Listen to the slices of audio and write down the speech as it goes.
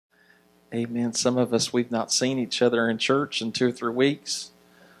Amen. Some of us, we've not seen each other in church in 2 or 3 weeks.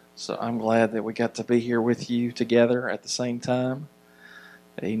 So I'm glad that we got to be here with you together at the same time.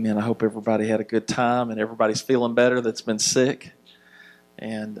 Amen. I hope everybody had a good time and everybody's feeling better that's been sick.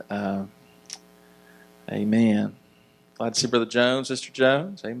 And amen. Glad to see Brother Jones, Sister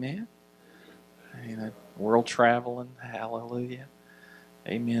Jones. Amen. World traveling. Hallelujah.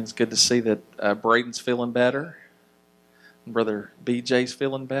 Amen. It's good to see that Braden's feeling better. And Brother BJ's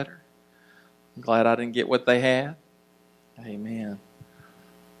feeling better. I'm glad I didn't get what they had. Amen.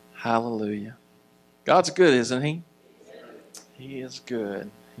 Hallelujah. God's good, isn't He? He is good.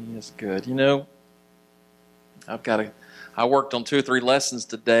 He is good. You know, I worked on 2 or 3 lessons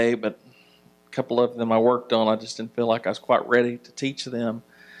today, but a couple of them I worked on, I just didn't feel like I was quite ready to teach them.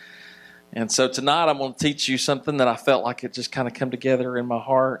 And so tonight I'm going to teach you something that I felt like it just kind of come together in my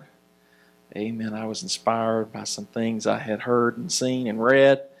heart. Amen. I was inspired by some things I had heard and seen and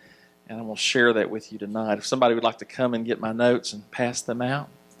read, and I'm going to share that with you tonight. If somebody would like to come and get my notes and pass them out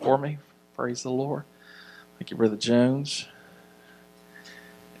for me, praise the Lord. Thank you, Brother Jones.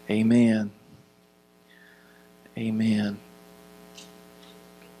 Amen. Amen.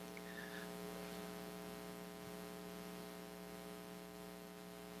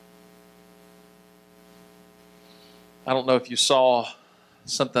 I don't know if you saw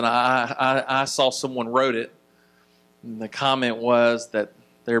something. I saw someone wrote it, and the comment was that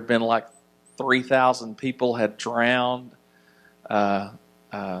there had been like 3,000 people had drowned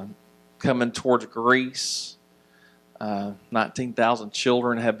coming towards Greece. 19,000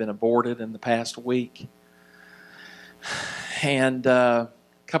 children have been aborted in the past week. And a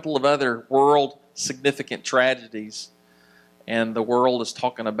couple of other world significant tragedies. And the world is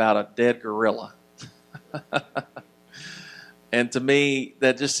talking about a dead gorilla. And to me,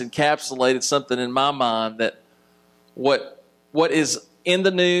 that just encapsulated something in my mind that what is in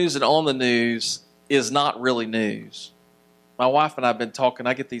the news and on the news is not really news. My wife and I have been talking.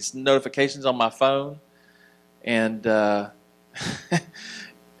 I get these notifications on my phone, and I'm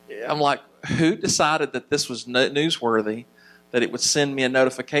like, who decided that this was newsworthy, that it would send me a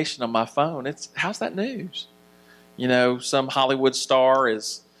notification on my phone? How's that news? You know, some Hollywood star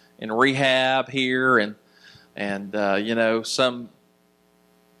is in rehab here, and you know, some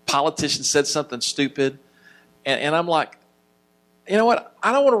politician said something stupid. And I'm like, you know what?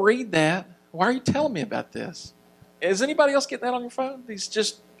 I don't want to read that. Why are you telling me about this? Is anybody else getting that on your phone? These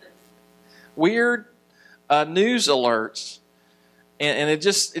just weird news alerts. And it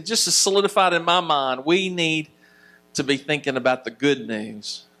just is solidified in my mind. We need to be thinking about the good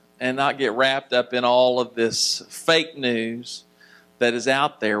news and not get wrapped up in all of this fake news that is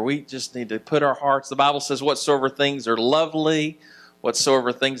out there. We just need to put our hearts. The Bible says, whatsoever things are lovely,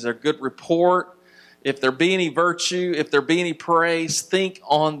 whatsoever things are good report, if there be any virtue, if there be any praise, think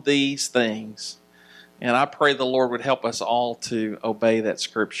on these things. And I pray the Lord would help us all to obey that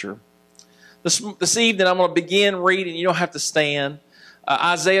scripture. This evening I'm going to begin reading. You don't have to stand.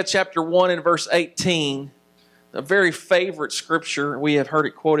 Isaiah chapter 1 and verse 18, a very favorite scripture. We have heard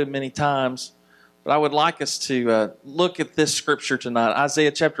it quoted many times. But I would like us to look at this scripture tonight.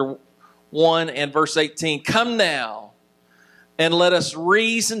 Isaiah chapter 1 and verse 18. Come now, and let us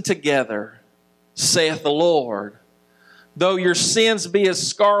reason together, saith the Lord. Though your sins be as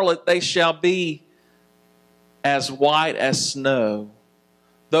scarlet, they shall be as white as snow.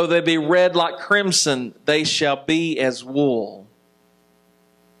 Though they be red like crimson, they shall be as wool.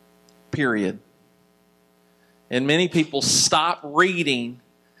 Period. And many people stop reading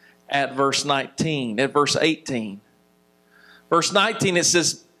at verse 19, at verse 18. Verse 19, it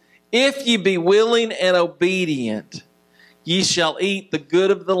says, if ye be willing and obedient, ye shall eat the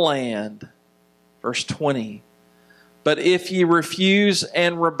good of the land. Verse 20, but if ye refuse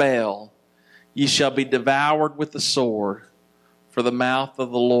and rebel, ye shall be devoured with the sword, for the mouth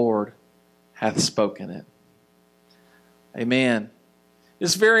of the Lord hath spoken it. Amen.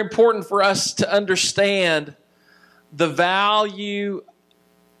 It's very important for us to understand the value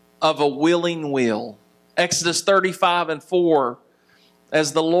of a willing will. Exodus 35 and 4,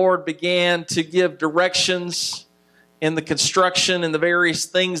 as the Lord began to give directions in the construction and the various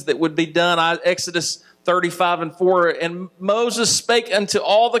things that would be done. Exodus 35 and 4, and Moses spake unto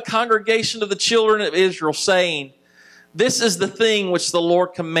all the congregation of the children of Israel, saying, this is the thing which the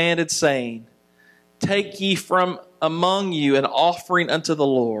Lord commanded, saying, take ye from among you an offering unto the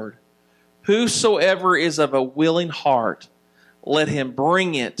Lord. Whosoever is of a willing heart, let him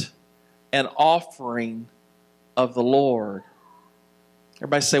bring it, an offering of the Lord.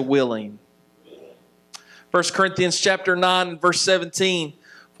 Everybody say willing. 1 Corinthians chapter 9 and verse 17.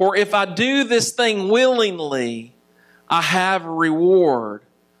 For if I do this thing willingly, I have a reward.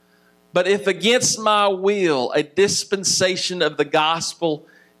 But if against my will, a dispensation of the gospel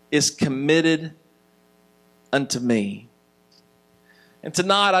is committed unto me. And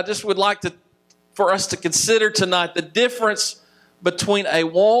tonight, I just would like for us to consider tonight the difference between a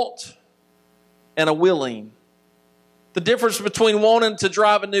want and a willing. The difference between wanting to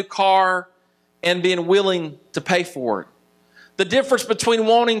drive a new car and being willing to pay for it. The difference between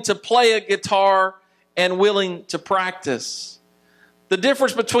wanting to play a guitar and willing to practice. The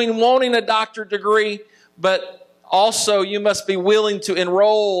difference between wanting a doctorate degree, but also you must be willing to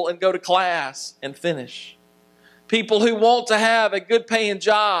enroll and go to class and finish. People who want to have a good paying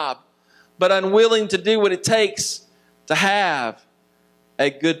job, but unwilling to do what it takes to have a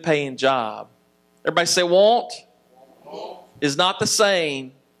good paying job. Everybody say want is not the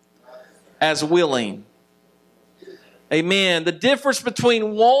same as willing. Amen. The difference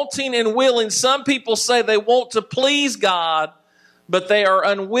between wanting and willing, some people say they want to please God, but they are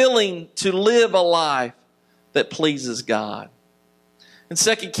unwilling to live a life that pleases God. In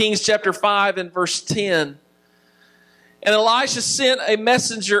 2 Kings chapter 5 and verse 10, and Elisha sent a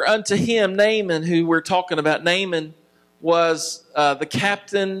messenger unto him, Naaman, who we're talking about. Naaman was the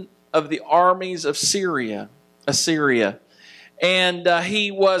captain of the armies of Assyria. And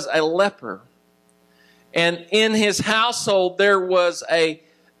he was a leper. And in his household there was a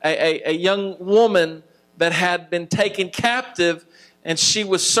young woman that had been taken captive, and she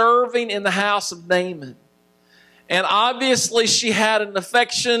was serving in the house of Naaman. And obviously she had an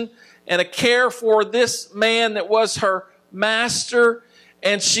affection and a care for this man that was her master.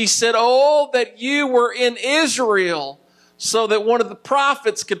 And she said, oh, that you were in Israel so that one of the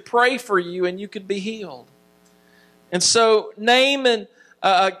prophets could pray for you and you could be healed. And so Naaman,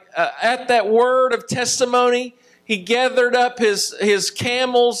 at that word of testimony, he gathered up his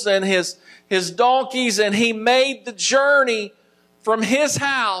camels and his donkeys, and he made the journey from his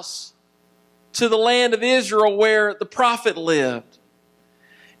house to the land of Israel where the prophet lived.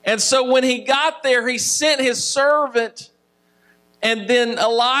 And so when he got there, he sent his servant, and then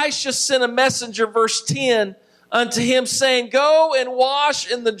Elisha sent a messenger, verse 10, unto him, saying, go and wash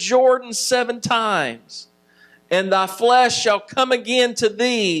in the Jordan 7 times, and thy flesh shall come again to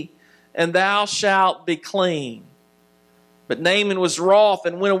thee, and thou shalt be clean. But Naaman was wroth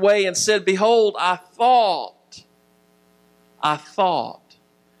and went away and said, behold, I thought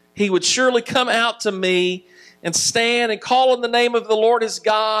he would surely come out to me and stand and call on the name of the Lord his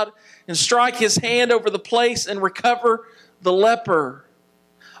God and strike his hand over the place and recover the leper.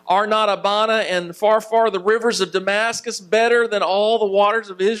 Are not Abana and Pharpar, the rivers of Damascus, better than all the waters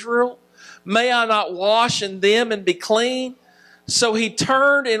of Israel? May I not wash in them and be clean? So he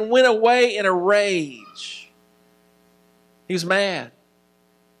turned and went away in a rage. He was mad.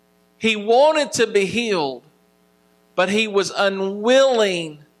 He wanted to be healed, but he was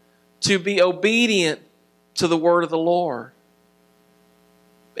unwilling to be obedient to the word of the Lord.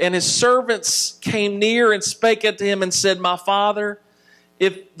 And his servants came near and spake unto him and said, my father,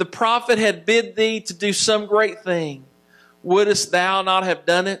 if the prophet had bid thee to do some great thing, wouldest thou not have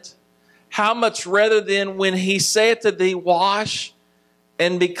done it? How much rather then when he saith to thee, wash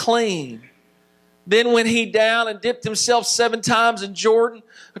and be clean? Then went he down and dipped himself 7 times in Jordan,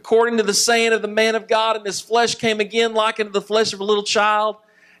 according to the saying of the man of God, and his flesh came again like unto the flesh of a little child,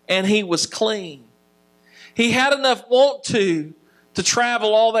 and he was clean. He had enough want to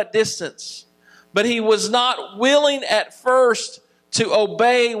travel all that distance, but he was not willing at first to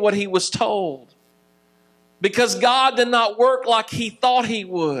obey what he was told. Because God did not work like he thought he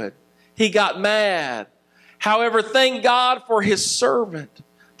would. He got mad. However, thank God for his servant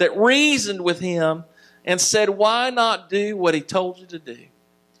that reasoned with him and said, why not do what he told you to do?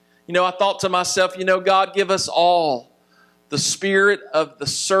 You know, I thought to myself, you know, God give us all the spirit of the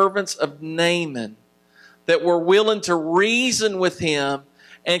servants of Naaman, that were willing to reason with him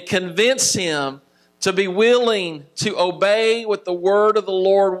and convince him to be willing to obey what the word of the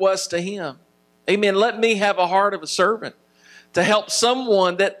Lord was to him. Amen. Let me have a heart of a servant to help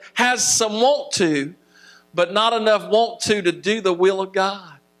someone that has some want to, but not enough want to do the will of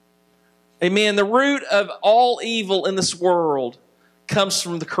God. Amen. The root of all evil in this world comes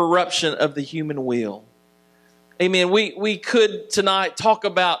from the corruption of the human will. Amen. We could tonight talk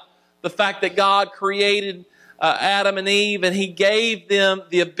about the fact that God created Adam and Eve, and he gave them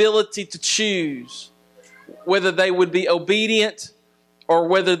the ability to choose whether they would be obedient or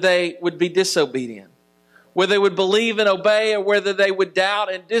whether they would be disobedient, whether they would believe and obey or whether they would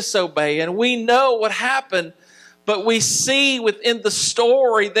doubt and disobey. And we know what happened, but we see within the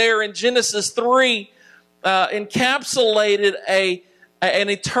story there in Genesis 3 encapsulated an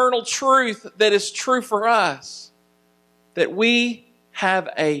eternal truth that is true for us, that we have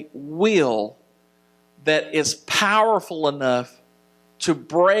a will that is powerful enough to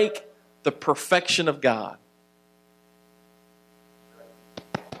break the perfection of God.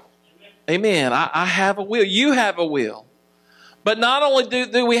 Amen. I have a will. You have a will. But not only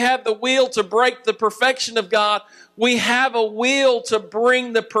do we have the will to break the perfection of God, we have a will to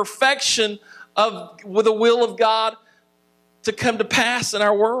bring the perfection of the will of God to come to pass in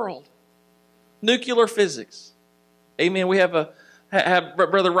our world. Nuclear physics. Amen. We have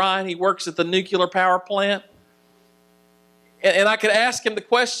Brother Ryan. He works at the nuclear power plant. And I could ask him the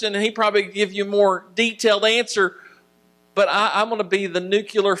question, and he'd probably give you a more detailed answer. But I'm going to be the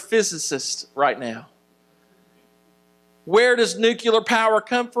nuclear physicist right now. Where does nuclear power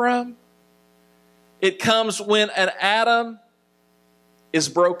come from? It comes when an atom is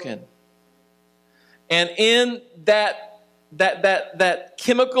broken. And in that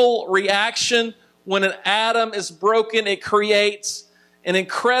chemical reaction, when an atom is broken, it creates an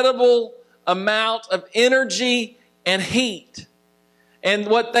incredible amount of energy and heat. And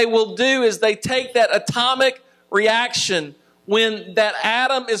what they will do is they take that atomic reaction when that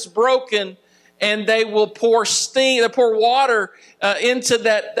atom is broken, and they will pour steam, they pour water into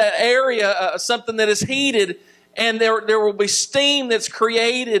that area, something that is heated, and there will be steam that's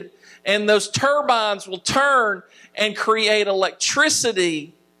created, and those turbines will turn and create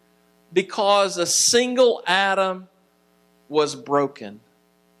electricity because a single atom was broken.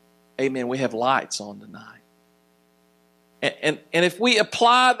 Amen. We have lights on tonight. And if we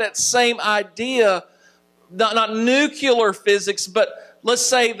apply that same idea, not nuclear physics, but let's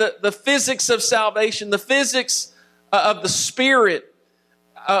say the physics of salvation, the physics of the Spirit,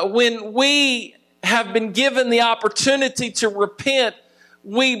 when we have been given the opportunity to repent,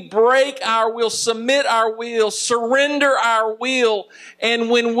 we break our will, submit our will, surrender our will.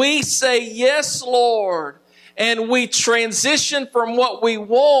 And when we say, yes, Lord, and we transition from what we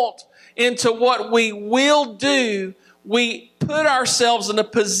want into what we will do, we put ourselves in a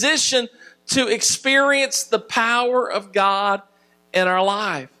position to experience the power of God in our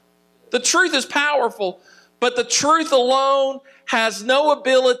life. The truth is powerful, but the truth alone has no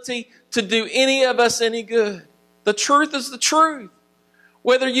ability to do any of us any good. The truth is the truth.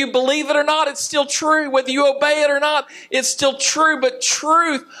 Whether you believe it or not, it's still true. Whether you obey it or not, it's still true. But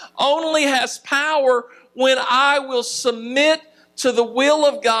truth only has power when I will submit to the will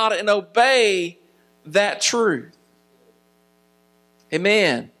of God and obey that truth.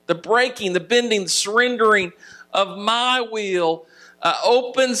 Amen. The breaking, the bending, the surrendering of my will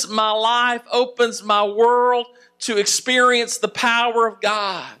opens my life, opens my world to experience the power of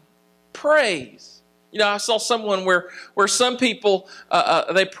God. Praise. You know, I saw someone where some people,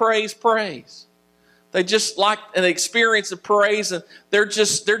 they praise. They just like an experience of praise, and they're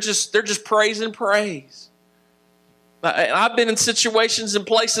just praising praise. And I've been in situations and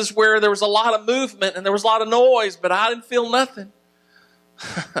places where there was a lot of movement and there was a lot of noise, but I didn't feel nothing.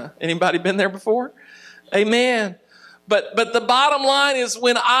 Anybody been there before? Amen. But the bottom line is,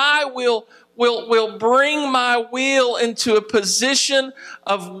 when I will bring my will into a position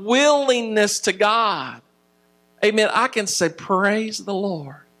of willingness to God, amen, I can say, praise the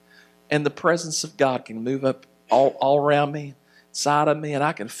Lord. And the presence of God can move up all around me, inside of me, and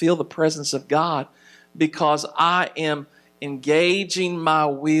I can feel the presence of God because I am engaging my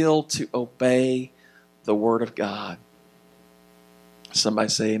will to obey the Word of God. Somebody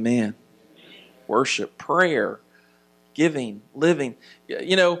say amen. Worship, prayer, giving, living.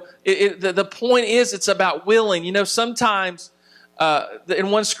 You know, the point is, it's about willing. You know, sometimes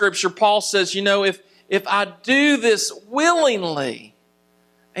in one scripture, Paul says, you know, if I do this willingly,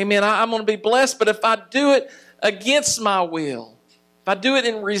 amen, I'm going to be blessed. But if I do it against my will, if I do it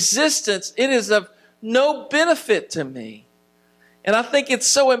in resistance, it is of no benefit to me. And I think it's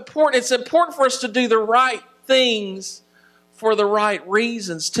so important. It's important for us to do the right things for the right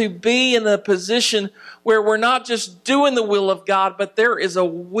reasons, to be in a position where we're not just doing the will of God, but there is a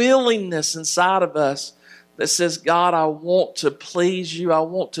willingness inside of us that says, God, I want to please you. I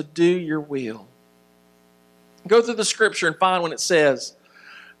want to do your will. Go through the scripture and find when it says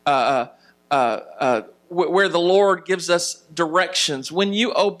where the Lord gives us directions. When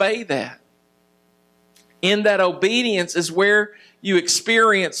you obey that, in that obedience is where you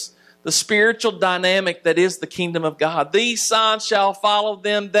experience the spiritual dynamic that is the kingdom of God. These signs shall follow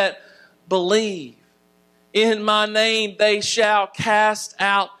them that believe. In my name they shall cast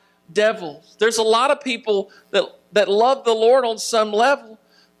out devils. There's a lot of people that love the Lord on some level,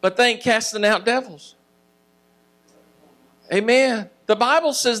 but they ain't casting out devils. Amen. The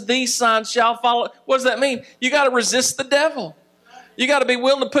Bible says these signs shall follow. What does that mean? You got to resist the devil. You got to be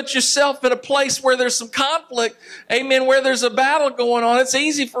willing to put yourself in a place where there's some conflict, amen, where there's a battle going on. It's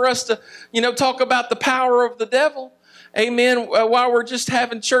easy for us to, talk about the power of the devil, amen, while we're just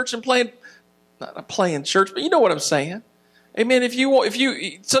having church and playing, not playing church, but you know what I'm saying.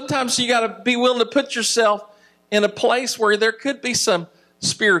 Amen. Sometimes you got to be willing to put yourself in a place where there could be some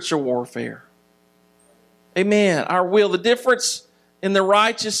spiritual warfare. Amen. Our will, the difference in the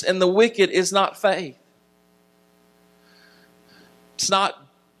righteous and the wicked is not faith. It's not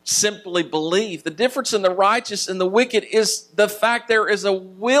simply belief. The difference in the righteous and the wicked is the fact there is a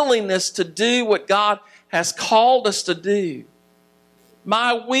willingness to do what God has called us to do.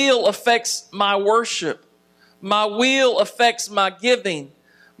 My will affects my worship. My will affects my giving.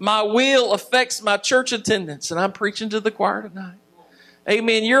 My will affects my church attendance. And I'm preaching to the choir tonight.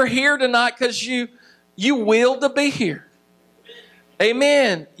 Amen. You're here tonight because you willed to be here.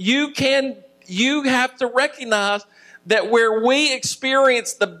 Amen. You have to recognize that where we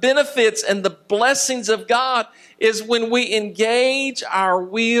experience the benefits and the blessings of God is when we engage our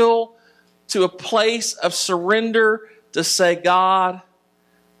will to a place of surrender to say, God,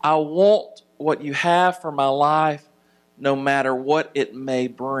 I want what you have for my life, no matter what it may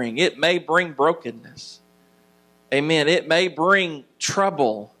bring. It may bring brokenness. Amen. It may bring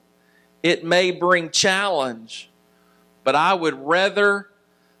trouble. It may bring challenge. But I would rather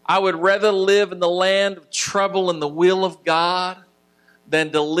live in the land of trouble in the will of God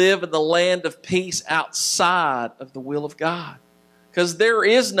than to live in the land of peace outside of the will of God. Because there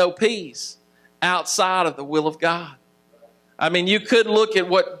is no peace outside of the will of God. I mean, you could look at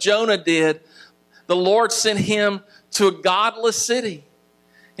what Jonah did. The Lord sent him to a godless city,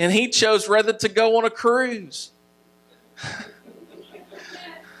 and he chose rather to go on a cruise.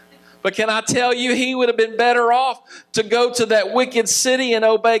 But can I tell you, he would have been better off to go to that wicked city and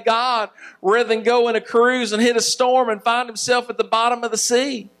obey God rather than go in a cruise and hit a storm and find himself at the bottom of the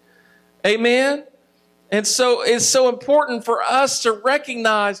sea. Amen? And so it's so important for us to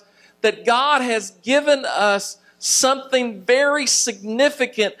recognize that God has given us something very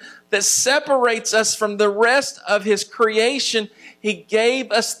significant that separates us from the rest of His creation. He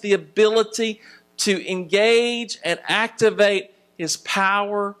gave us the ability to engage and activate His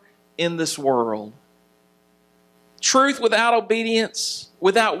power in this world. Truth without obedience,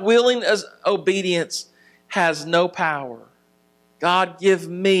 without willing obedience, has no power. God, give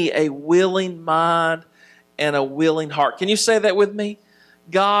me a willing mind and a willing heart. Can you say that with me?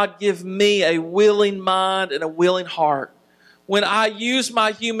 God, give me a willing mind and a willing heart. When I use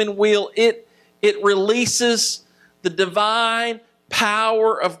my human will, it releases the divine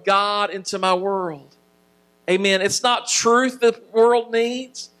power of God into my world. Amen. It's not truth the world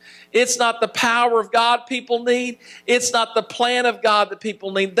needs. It's not the power of God people need. It's not the plan of God that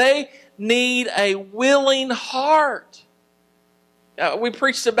people need. They need a willing heart. We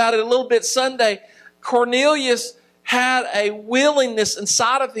preached about it a little bit Sunday. Cornelius had a willingness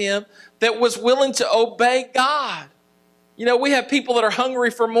inside of him that was willing to obey God. You know, we have people that are hungry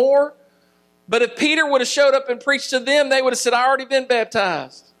for more. But if Peter would have showed up and preached to them, they would have said, I already been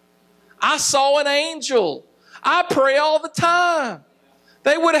baptized. I saw an angel. I pray all the time.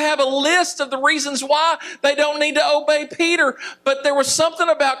 They would have a list of the reasons why they don't need to obey Peter. But there was something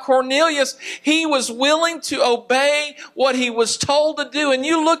about Cornelius. He was willing to obey what he was told to do. And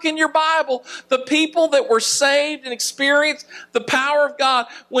you look in your Bible, the people that were saved and experienced the power of God,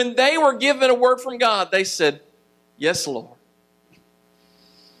 when they were given a word from God, they said, yes, Lord.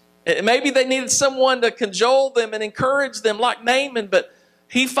 Maybe they needed someone to cajole them and encourage them like Naaman, but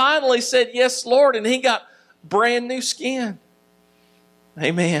he finally said, yes, Lord, and he got brand new skin.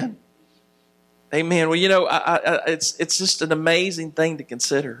 Amen. Amen. Well, you know, it's just an amazing thing to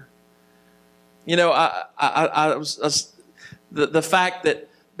consider. You know, the fact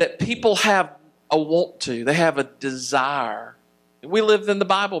that people have a want to, they have a desire. We live in the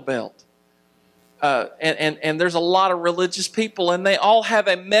Bible Belt, and there's a lot of religious people, and they all have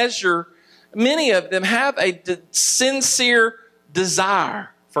a measure. Many of them have a sincere desire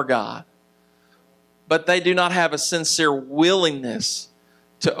for God, but they do not have a sincere willingness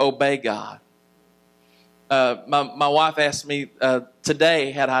to obey God. My wife asked me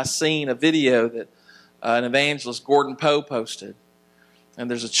today, had I seen a video that an evangelist, Gordon Poe, posted. And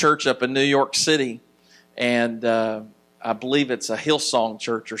there's a church up in New York City, and I believe it's a Hillsong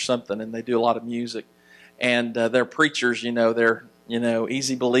church or something, and they do a lot of music. And their preachers, they're,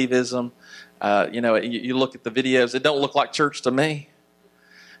 easy believism. You look at the videos, it don't look like church to me.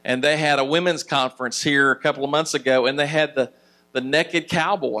 And they had a women's conference here a couple of months ago, and they had the naked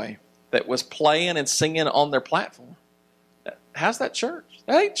cowboy that was playing and singing on their platform. How's that church?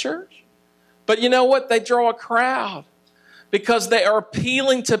 That ain't church. But you know what? They draw a crowd because they are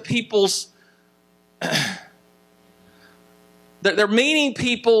appealing to people's, they're meeting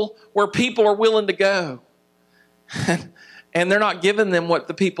people where people are willing to go. And they're not giving them what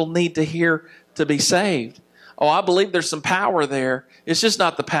the people need to hear to be saved. Oh, I believe there's some power there. It's just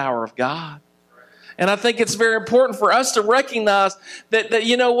not the power of God. And I think it's very important for us to recognize that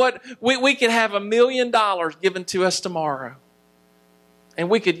you know what? We could have $1 million given to us tomorrow. And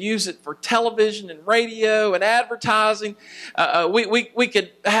we could use it for television and radio and advertising. We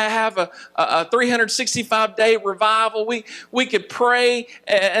could have a 365-day revival. We could pray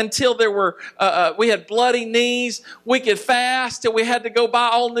until we had bloody knees. We could fast till we had to go buy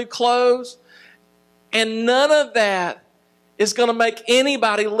all new clothes. And none of that is going to make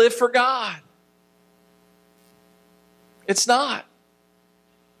anybody live for God. It's not.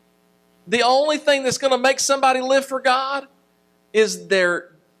 The only thing that's going to make somebody live for God is their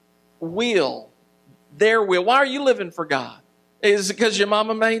will. Their will. Why are you living for God? Is it because your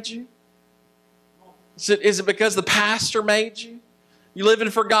mama made you? Is it because the pastor made you? You living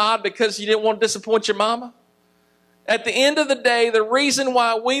for God because you didn't want to disappoint your mama? At the end of the day, the reason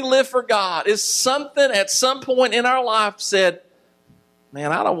why we live for God is something at some point in our life said,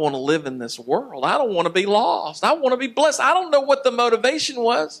 man, I don't want to live in this world. I don't want to be lost. I want to be blessed. I don't know what the motivation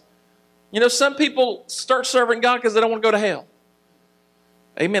was. You know, some people start serving God because they don't want to go to hell.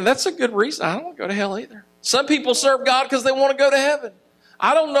 Amen. That's a good reason. I don't want to go to hell either. Some people serve God because they want to go to heaven.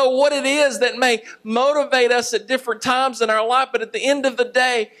 I don't know what it is that may motivate us at different times in our life, but at the end of the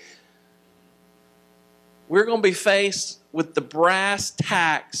day, we're going to be faced with the brass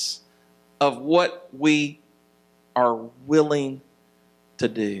tacks of what we are willing to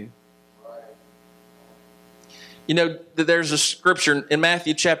do. You know, there's a scripture in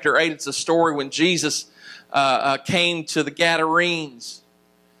Matthew chapter 8. It's a story when Jesus came to the Gadarenes.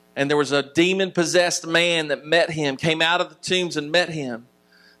 And there was a demon-possessed man that met him, came out of the tombs and met him.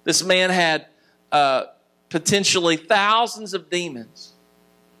 This man had potentially thousands of demons.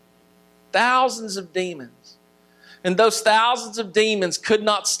 Thousands of demons. And those thousands of demons could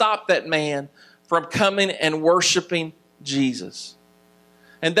not stop that man from coming and worshiping Jesus.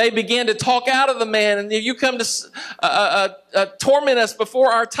 And they began to talk out of the man. And you come to torment us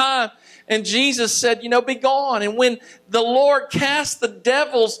before our time. And Jesus said, you know, be gone. And when the Lord cast the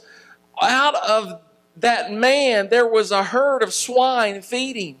devils out of that man, there was a herd of swine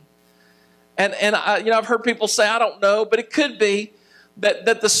feeding. And you know, I've heard people say, I don't know, but it could be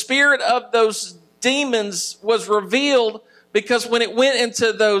that the spirit of those demons was revealed because when it went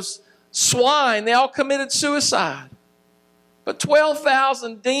into those swine, they all committed suicide. But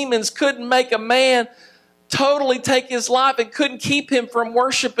 12,000 demons couldn't make a man totally take his life and couldn't keep him from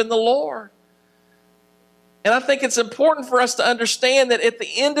worshiping the Lord. And I think it's important for us to understand that at the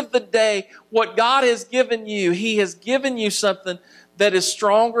end of the day, what God has given you, He has given you something that is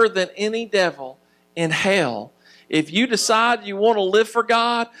stronger than any devil in hell. If you decide you want to live for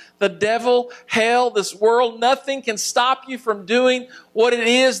God, the devil, hell, this world, nothing can stop you from doing what it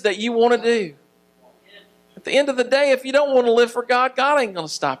is that you want to do. At the end of the day, if you don't want to live for God, God ain't going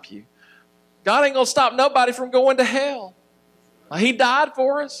to stop you. God ain't going to stop nobody from going to hell. He died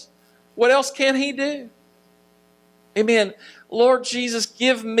for us. What else can He do? Amen. Lord Jesus,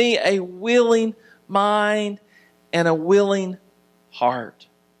 give me a willing mind and a willing heart.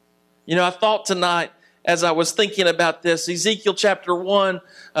 You know, I thought tonight as I was thinking about this, Ezekiel chapter 1,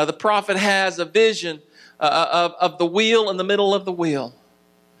 the prophet has a vision of the wheel in the middle of the wheel.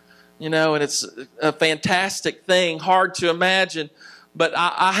 You know, and it's a fantastic thing, hard to imagine. But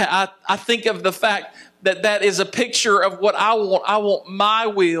I think of the fact that that is a picture of what I want. I want my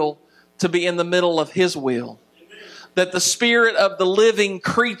will to be in the middle of His will. That the spirit of the living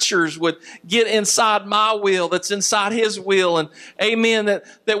creatures would get inside my will, that's inside His will. And amen,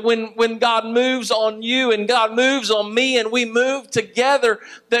 that when God moves on you and God moves on me and we move together,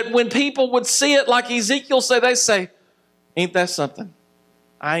 that when people would see it like Ezekiel said, they say, ain't that something?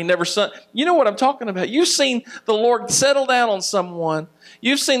 I ain't never seen. You know what I'm talking about. You've seen the Lord settle down on someone.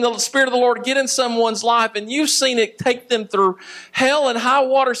 You've seen the Spirit of the Lord get in someone's life, and you've seen it take them through hell and high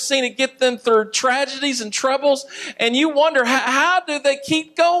water, seen it get them through tragedies and troubles, and you wonder, how do they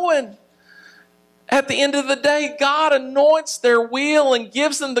keep going? At the end of the day, God anoints their wheel and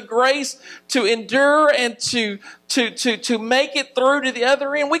gives them the grace to endure and to make it through to the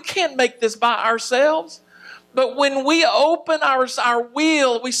other end. We can't make this by ourselves. But when we open our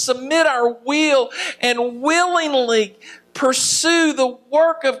will, we submit our will and willingly pursue the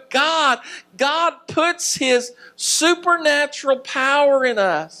work of God, God puts His supernatural power in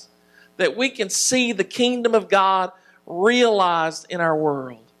us that we can see the kingdom of God realized in our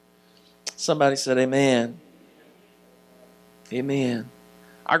world. Somebody said amen. Amen.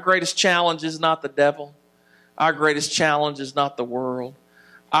 Our greatest challenge is not the devil. Our greatest challenge is not the world.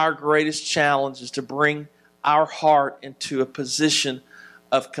 Our greatest challenge is to bring our heart into a position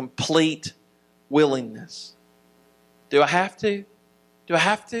of complete willingness. Do I have to? Do I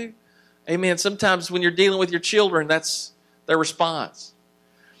have to? Amen. Sometimes when you're dealing with your children, that's their response.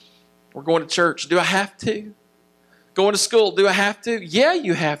 We're going to church. Do I have to? Going to school. Do I have to? Yeah,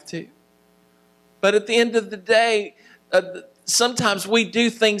 you have to. But at the end of the day, sometimes we do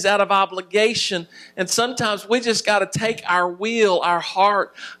things out of obligation, and sometimes we just got to take our will, our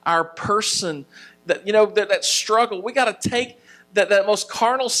heart, our person, that struggle. We got to take that most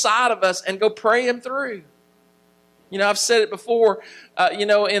carnal side of us and go pray him through. I've said it before.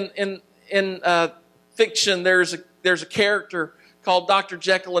 In fiction, there's a character called Dr.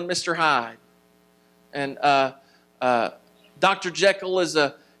 Jekyll and Mr. Hyde, and Dr. Jekyll is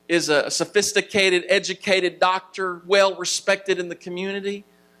a sophisticated, educated doctor, well respected in the community.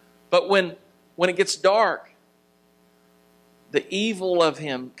 But when it gets dark, the evil of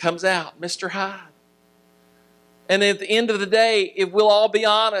him comes out, Mr. Hyde. And at the end of the day, if we'll all be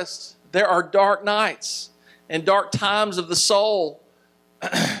honest, there are dark nights and dark times of the soul.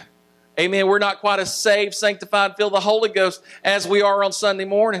 Amen. We're not quite as saved, sanctified, filled with the Holy Ghost as we are on Sunday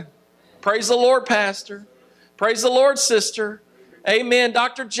morning. Praise the Lord, Pastor. Praise the Lord, sister. Amen.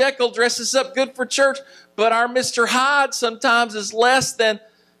 Dr. Jekyll dresses up good for church, but our Mr. Hyde sometimes is less than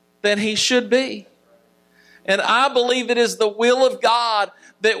he should be. And I believe it is the will of God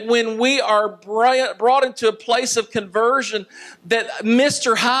that when we are brought into a place of conversion, that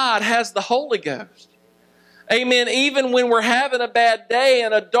Mr. Hyde has the Holy Ghost. Amen. Even when we're having a bad day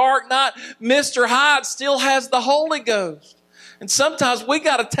and a dark night, Mr. Hyde still has the Holy Ghost. And sometimes we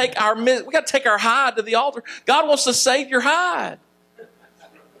got to take our Hyde to the altar. God wants to save your Hyde.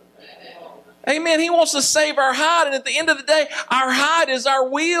 Amen. He wants to save our Hyde. And at the end of the day, our Hyde is our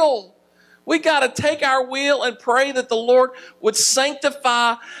will. We got to take our will and pray that the Lord would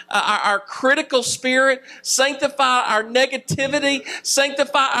sanctify our critical spirit, sanctify our negativity,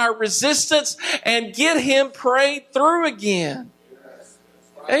 sanctify our resistance, and get him prayed through again.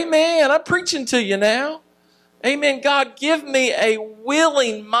 Amen. I'm preaching to you now. Amen. God, give me a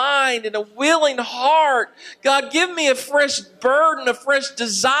willing mind and a willing heart. God, give me a fresh burden, a fresh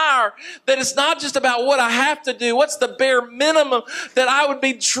desire that it's not just about what I have to do. What's the bare minimum? That I would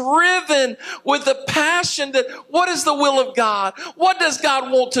be driven with a passion that what is the will of God? What does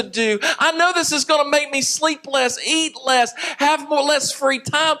God want to do? I know this is going to make me sleep less, eat less, have less free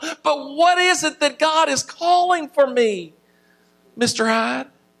time. But what is it that God is calling for me? Mr. Hyde,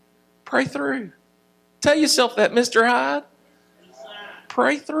 pray through. Tell yourself that, Mr. Hyde.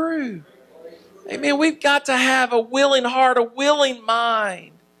 Pray through. Amen. We've got to have a willing heart, a willing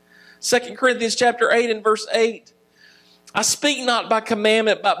mind. 2 Corinthians chapter 8 and verse 8. I speak not by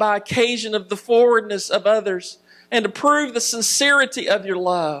commandment, but by occasion of the forwardness of others, and to prove the sincerity of your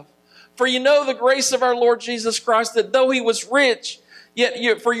love. For you know the grace of our Lord Jesus Christ, that though he was rich,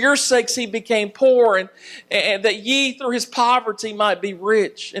 yet for your sakes he became poor, and that ye through his poverty might be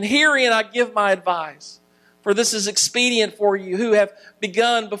rich. And herein I give my advice. For this is expedient for you who have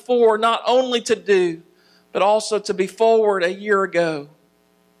begun before not only to do, but also to be forward a year ago.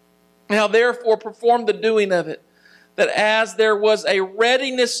 Now therefore perform the doing of it, that as there was a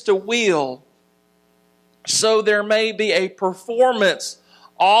readiness to will, so there may be a performance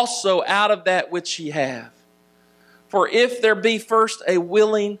also out of that which ye have. For if there be first a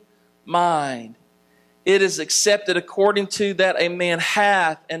willing mind, it is accepted according to that a man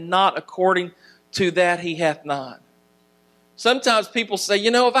hath, and not according to that he hath not. Sometimes people say,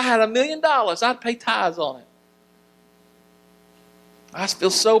 if I had $1 million, I'd pay tithes on it. I feel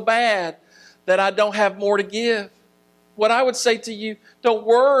so bad that I don't have more to give. What I would say to you, don't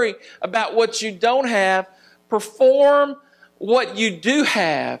worry about what you don't have. Perform what you do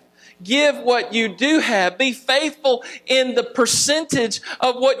have. Give what you do have. Be faithful in the percentage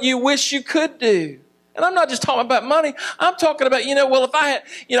of what you wish you could do. And I'm not just talking about money. I'm talking about, if I had,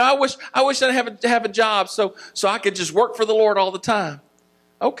 I wish I'd have a job so I could just work for the Lord all the time.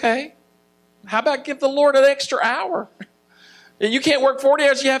 Okay. How about give the Lord an extra hour? You can't work 40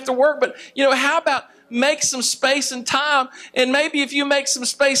 hours, you have to work. But, how about make some space and time? And maybe if you make some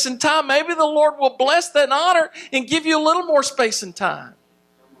space and time, maybe the Lord will bless that and honor and give you a little more space and time.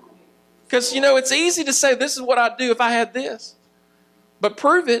 Because, it's easy to say, this is what I'd do if I had this. But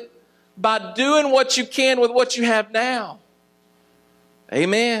prove it by doing what you can with what you have now.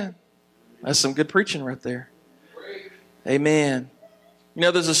 Amen. That's some good preaching right there. Amen.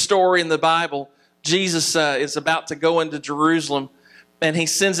 There's a story in the Bible. Jesus is about to go into Jerusalem, and he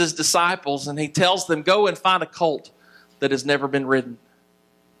sends his disciples, and he tells them, go and find a colt. that has never been ridden.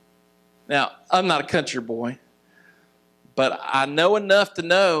 Now, I'm not a country boy, but I know enough to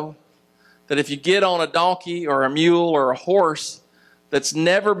know that if you get on a donkey or a mule or a horse that's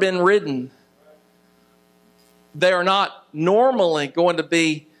never been ridden, they are not normally going to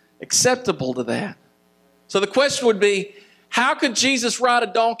be acceptable to that. So the question would be, how could Jesus ride a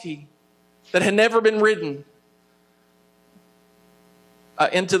donkey that had never been ridden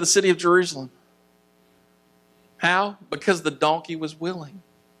into the city of Jerusalem? How? Because the donkey was willing.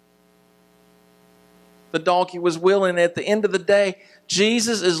 The donkey was willing. At the end of the day,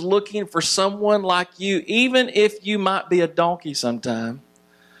 Jesus is looking for someone like you, even if you might be a donkey sometime,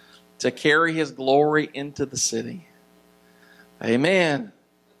 to carry his glory into the city. Amen.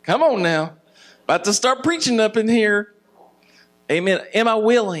 Come on now. About to start preaching up in here. Amen. Am I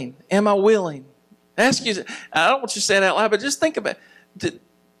willing? Am I willing? Ask you. I don't want you to say it out loud, but just think about it.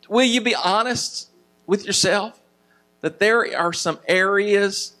 Will you be honest with yourself that there are some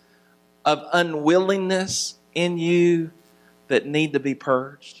areas of unwillingness in you that need to be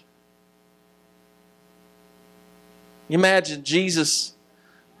purged? Imagine Jesus,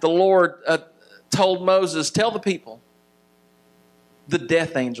 the Lord told Moses, tell the people, the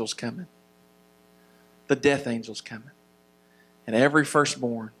death angel's coming. The death angel's coming. And every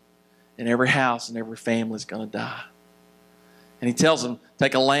firstborn in every house and every family is going to die. And he tells them,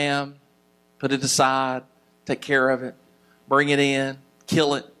 take a lamb, put it aside, take care of it, bring it in,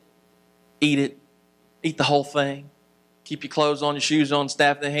 kill it, eat the whole thing. Keep your clothes on, your shoes on,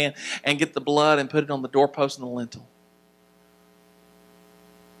 staff in the hand, and get the blood and put it on the doorpost and the lintel.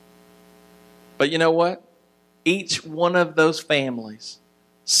 But you know what? Each one of those families,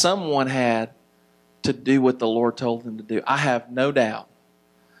 someone had to do what the Lord told them to do. I have no doubt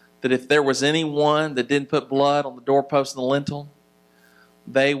that if there was anyone that didn't put blood on the doorpost and the lintel,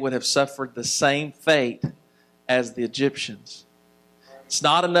 they would have suffered the same fate as the Egyptians. It's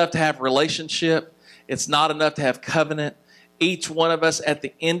not enough to have relationship. It's not enough to have covenant. Each one of us at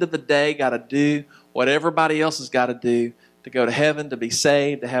the end of the day got to do what everybody else has got to do to go to heaven, to be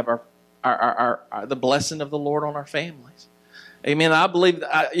saved, to have the blessing of the Lord on our families. Amen. I believe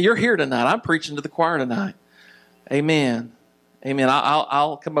you're here tonight. I'm preaching to the choir tonight. Amen. Amen.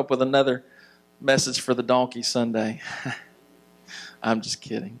 I'll come up with another message for the Donkey Sunday. I'm just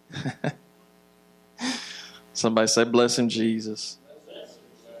kidding. Somebody say, bless him, Jesus.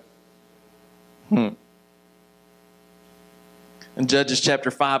 In Judges chapter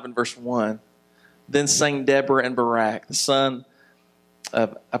 5 and verse 1, then sang Deborah and Barak, the son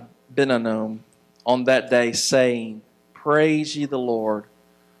of Abinoam, on that day, saying, praise ye the Lord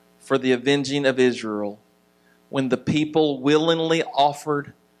for the avenging of Israel, when the people willingly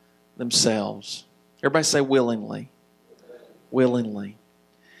offered themselves. Everybody say willingly. Willingly.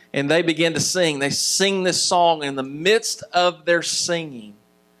 And they began to sing. They sing this song. In the midst of their singing,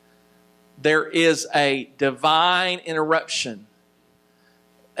 there is a divine interruption.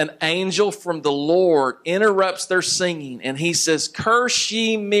 An angel from the Lord interrupts their singing, and he says, curse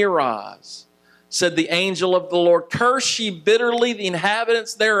ye Meroz, said the angel of the Lord, curse ye bitterly the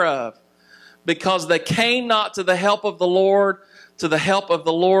inhabitants thereof, because they came not to the help of the Lord, to the help of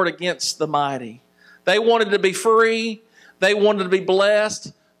the Lord against the mighty. They wanted to be free, they wanted to be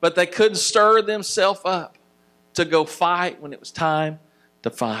blessed, but they couldn't stir themselves up to go fight when it was time to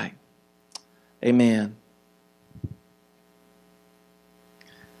fight. Amen.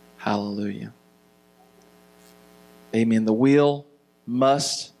 Hallelujah. Amen. The will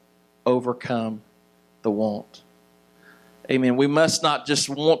must overcome the want. Amen. We must not just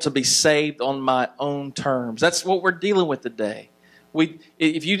want to be saved on my own terms. That's what we're dealing with today.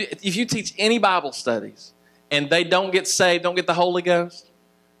 If you teach any Bible studies and they don't get saved, don't get the Holy Ghost,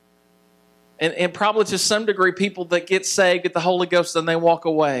 and probably to some degree people that get saved, get the Holy Ghost, and they walk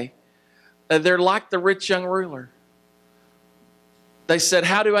away, they're like the rich young ruler. They said,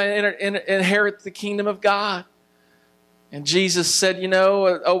 how do I inherit the kingdom of God? And Jesus said,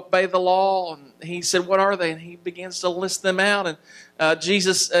 obey the law. And he said, what are they? And he begins to list them out. And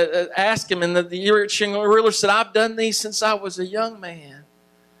Jesus asked him, and the rich young ruler said, I've done these since I was a young man.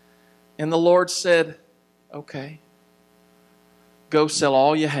 And the Lord said, okay, go sell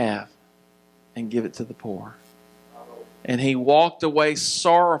all you have and give it to the poor. And he walked away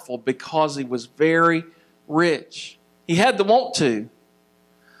sorrowful because he was very rich. He had the want to.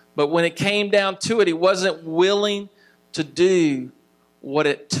 But when it came down to it, he wasn't willing to do what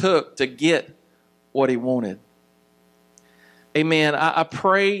it took to get what he wanted. Amen. I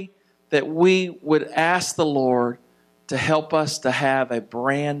pray that we would ask the Lord to help us to have a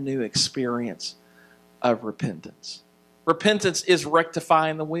brand new experience of repentance. Repentance is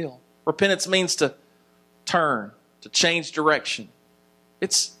rectifying the will. Repentance means to turn. to change direction.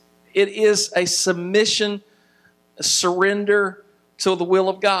 It is a submission, a surrender to the will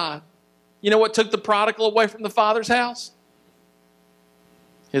of God. You know what took the prodigal away from the Father's house?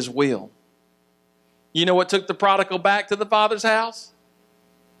 His will. You know what took the prodigal back to the Father's house?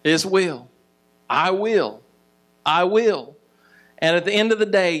 His will. I will. I will. And at the end of the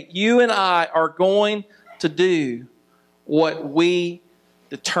day, you and I are going to do what we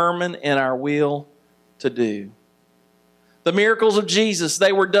determine in our will to do. The miracles of Jesus,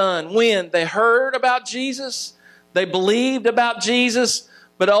 they were done when they heard about Jesus, they believed about Jesus,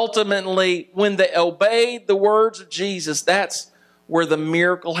 but ultimately when they obeyed the words of Jesus, that's where the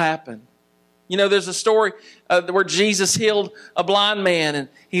miracle happened. You know, there's a story where Jesus healed a blind man, and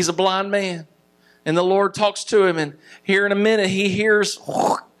he's a blind man. And the Lord talks to him, and here in a minute he hears,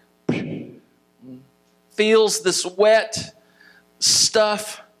 feels this wet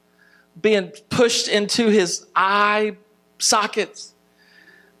stuff being pushed into his eye sockets.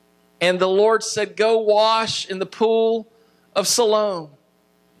 And the Lord said, go wash in the pool of Siloam.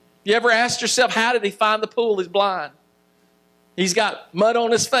 You ever asked yourself, how did he find the pool? He's blind. He's got mud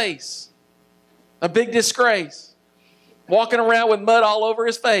on his face. A big disgrace. Walking around with mud all over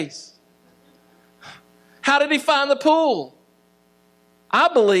his face. How did he find the pool? I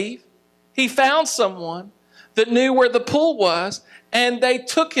believe he found someone that knew where the pool was, and they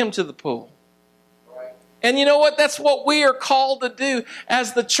took him to the pool. Right. And you know what? That's what we are called to do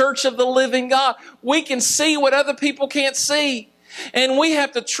as the church of the living God. We can see what other people can't see. And we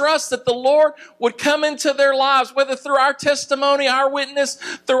have to trust that the Lord would come into their lives, whether through our testimony, our witness,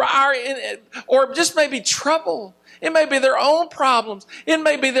 through or just maybe trouble. It may be their own problems. It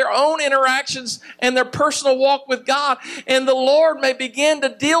may be their own interactions and their personal walk with God. And the Lord may begin to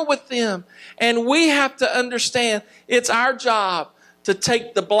deal with them. And we have to understand it's our job to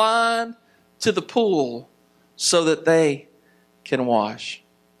take the blind to the pool so that they can wash.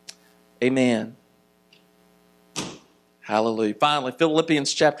 Amen. Hallelujah. Finally,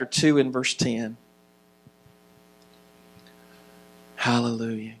 Philippians chapter 2 and verse 10.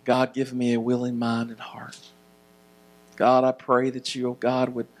 Hallelujah. God, give me a willing mind and heart. God, I pray that you, oh God,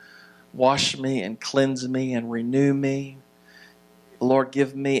 would wash me and cleanse me and renew me. Lord,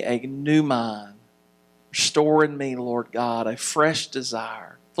 give me a new mind. Restore in me, Lord God, a fresh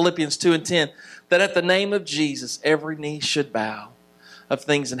desire. Philippians 2 and 10, that at the name of Jesus, every knee should bow, of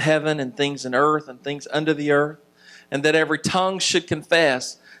things in heaven and things in earth and things under the earth, and that every tongue should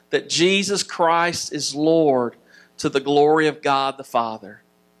confess that Jesus Christ is Lord, to the glory of God the Father.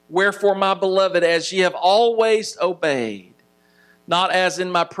 Wherefore, my beloved, as ye have always obeyed, not as in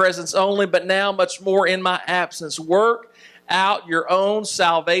my presence only, but now much more in my absence, work out your own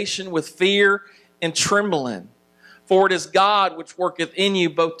salvation with fear and trembling. For it is God which worketh in you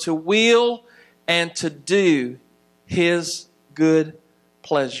both to will and to do his good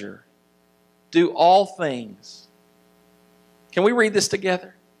pleasure. Do all things. Can we read this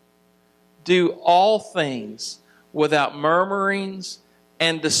together? Do all things without murmurings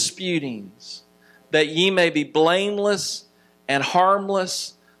and disputings, that ye may be blameless and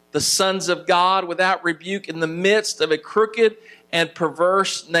harmless, the sons of God without rebuke in the midst of a crooked and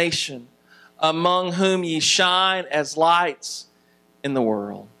perverse nation, among whom ye shine as lights in the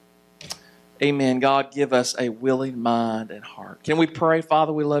world. Amen. God, give us a willing mind and heart. Can we pray?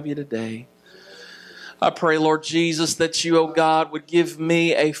 Father, we love you today. I pray, Lord Jesus, that you, oh God, would give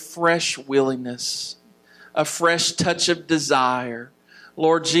me a fresh willingness, a fresh touch of desire.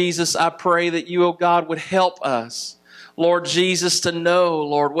 Lord Jesus, I pray that you, oh God, would help us, Lord Jesus, to know,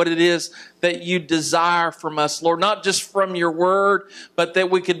 Lord, what it is that you desire from us, Lord, not just from your word, but that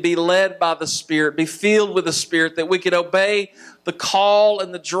we could be led by the Spirit, be filled with the Spirit, that we could obey the call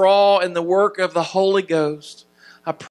and the draw and the work of the Holy Ghost.